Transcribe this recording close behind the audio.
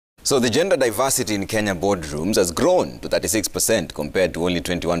So the gender diversity in Kenya boardrooms has grown to 36% compared to only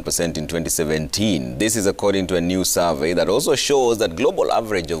 21% in 2017. This is according to a new survey that also shows that global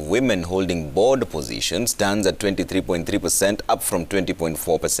average of women holding board positions stands at 23.3%, up from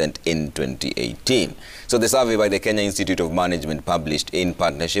 20.4% in 2018. So the survey by the Kenya Institute of Management, published in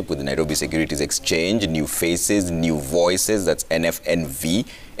partnership with the Nairobi Securities Exchange, New Faces, New Voices, that's NFNV,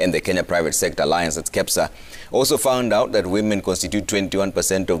 and the Kenya Private Sector Alliance, that's KEPSA, also found out that women constitute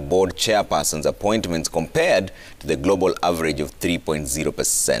 21% of board chairpersons' appointments compared to the global average of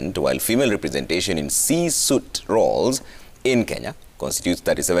 3.0%, while female representation in C-suite roles in Kenya constitutes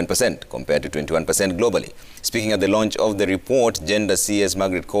 37% compared to 21% globally. Speaking at the launch of the report, Gender CS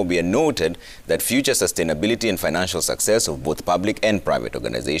Margaret Kobia noted that future sustainability and financial success of both public and private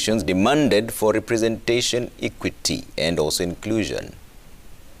organizations demanded for representation, equity, and also inclusion.